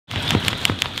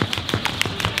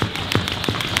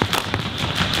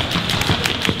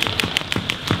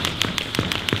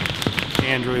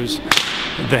Andrews,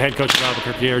 the head coach of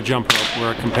Albuquerque Air Jump Rope.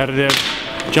 We're a competitive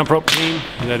jump rope team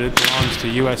that it belongs to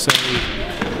USA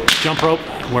Jump Rope,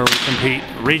 where we compete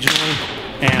regionally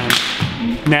and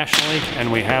nationally,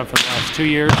 and we have for the last 2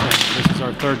 years, and this is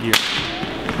our 3rd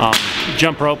year.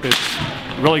 Jump rope is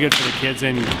really good for the kids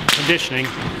in conditioning.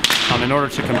 In order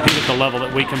to compete at the level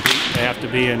that we compete, they have to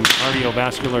be in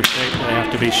cardiovascular shape, they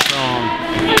have to be strong.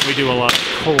 We do a lot of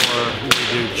core, we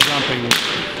do jumping,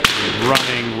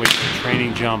 running, we do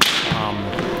training jump.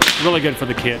 Really good for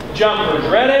the kid. Jumpers,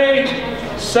 ready,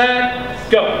 set,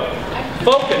 go.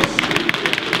 Focus.